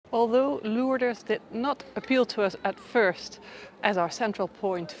Although Lourdes did not appeal to us at first as our central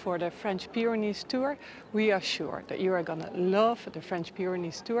point for the French Pyrenees tour, we are sure that you are gonna love the French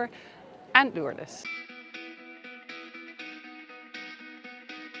Pyrenees tour and Lourdes.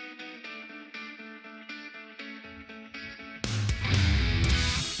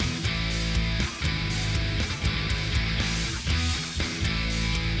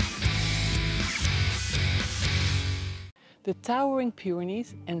 The towering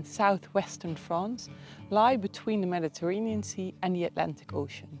Pyrenees in southwestern France lie between the Mediterranean Sea and the Atlantic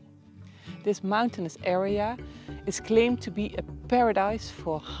Ocean. This mountainous area is claimed to be a paradise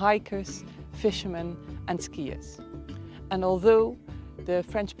for hikers, fishermen and skiers. And although the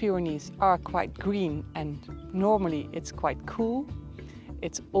French Pyrenees are quite green and normally it's quite cool,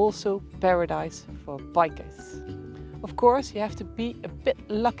 it's also paradise for bikers. Of course, you have to be a bit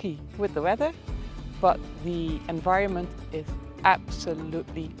lucky with the weather, but the environment is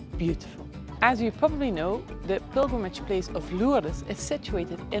absolutely beautiful. As you probably know, the pilgrimage place of Lourdes is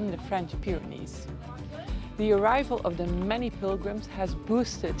situated in the French Pyrenees. The arrival of the many pilgrims has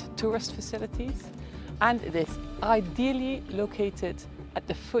boosted tourist facilities, and it is ideally located at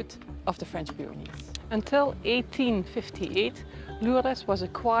the foot of the French Pyrenees. Until 1858, Lourdes was a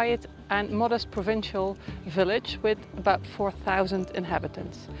quiet and modest provincial village with about 4,000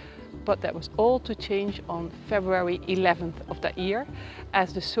 inhabitants. But that was all to change on February 11th of that year,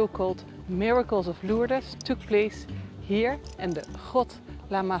 as the so-called Miracles of Lourdes took place here in the Grotte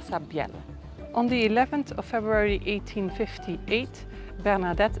La Massabielle. On the 11th of February 1858,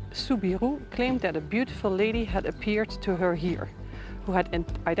 Bernadette Soubirous claimed that a beautiful lady had appeared to her here, who had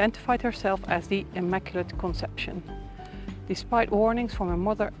identified herself as the Immaculate Conception. Despite warnings from her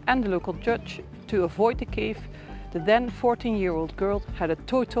mother and the local judge to avoid the cave, the then 14-year-old girl had a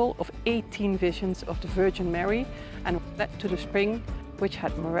total of 18 visions of the Virgin Mary and led to the spring, which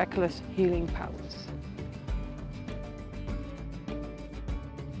had miraculous healing powers.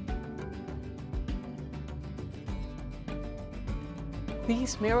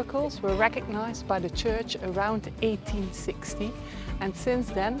 These miracles were recognized by the church around 1860, and since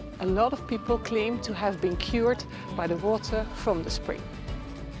then a lot of people claim to have been cured by the water from the spring.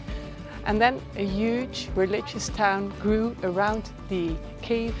 And then a huge religious town grew around the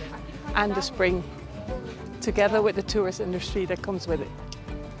cave and the spring, together with the tourist industry that comes with it.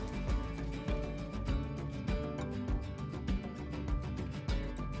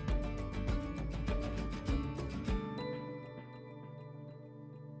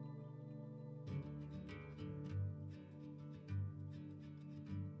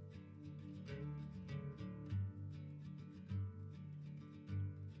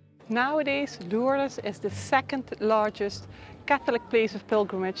 Nowadays, Lourdes is the second largest Catholic place of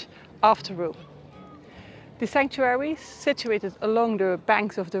pilgrimage after Rome. The sanctuaries, situated along the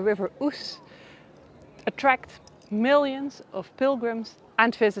banks of the river Ouse, attract millions of pilgrims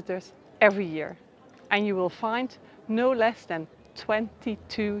and visitors every year. And you will find no less than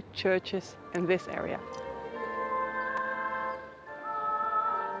 22 churches in this area.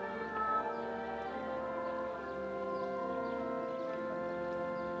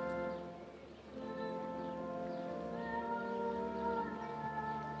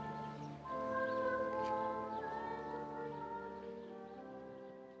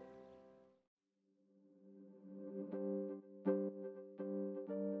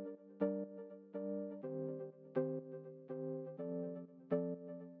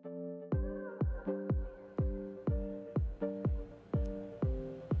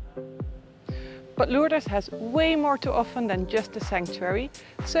 But Lourdes has way more to offer than just a sanctuary,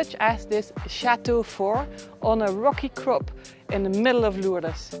 such as this Chateau Fort on a rocky crop in the middle of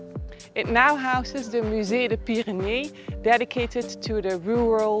Lourdes. It now houses the Musée des Pyrénées, dedicated to the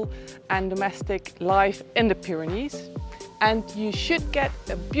rural and domestic life in the Pyrenees. And you should get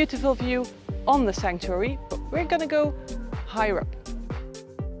a beautiful view on the sanctuary, but we're gonna go higher up.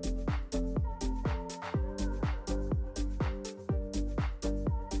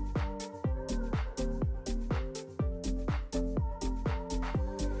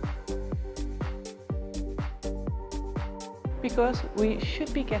 Because we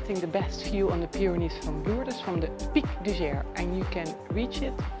should be getting the best view on the Pyrenees from Lourdes, from the Pic du Gers, and you can reach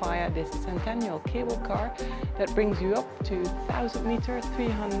it via this centennial cable car that brings you up to 1,000 meters,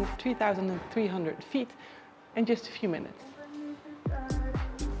 3,300 feet in just a few minutes.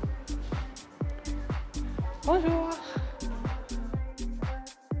 Bonjour!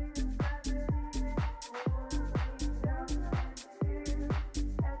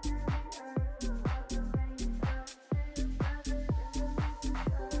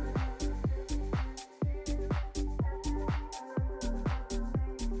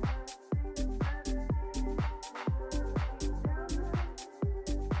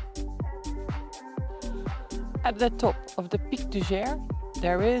 At the top of the Pic du Gers,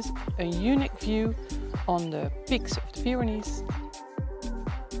 there is a unique view on the peaks of the Pyrenees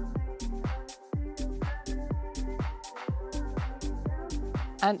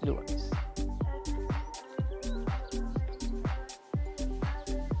and Lourdes.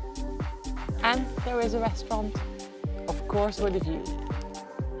 And there is a restaurant, of course, with a view.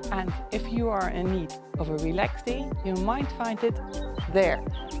 And if you are in need of a relaxed day, you might find it there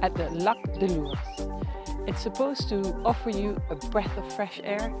at the Lac de Lourdes. It's supposed to offer you a breath of fresh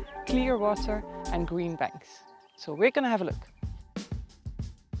air, clear water and green banks. So we're going to have a look.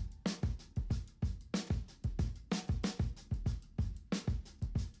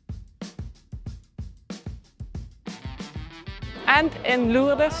 And in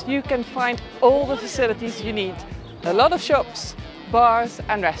Lourdes you can find all the facilities you need. A lot of shops, bars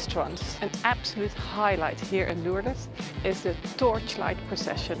and restaurants. An absolute highlight here in Lourdes is the torchlight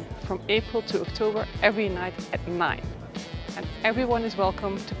procession from April to October every night at 9. And everyone is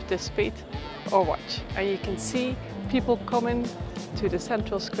welcome to participate or watch. And you can see people coming to the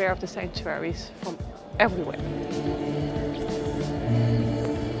central square of the sanctuaries from everywhere.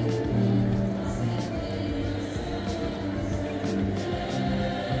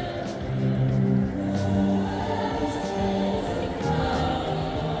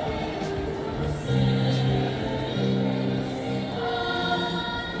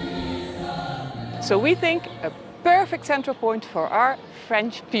 So we think a perfect central point for our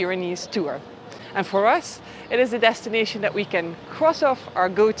French Pyrenees tour. And for us, it is a destination that we can cross off our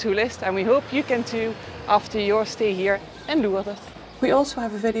go-to list, and we hope you can too after your stay here in Lourdes. We also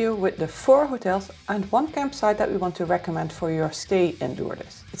have a video with the 4 hotels and 1 campsite that we want to recommend for your stay in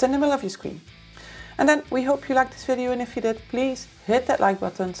Lourdes. It's in the middle of your screen. And then we hope you liked this video, and if you did, please hit that like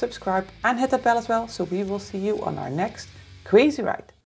button, subscribe and hit that bell as well, so we will see you on our next Quazy Ride.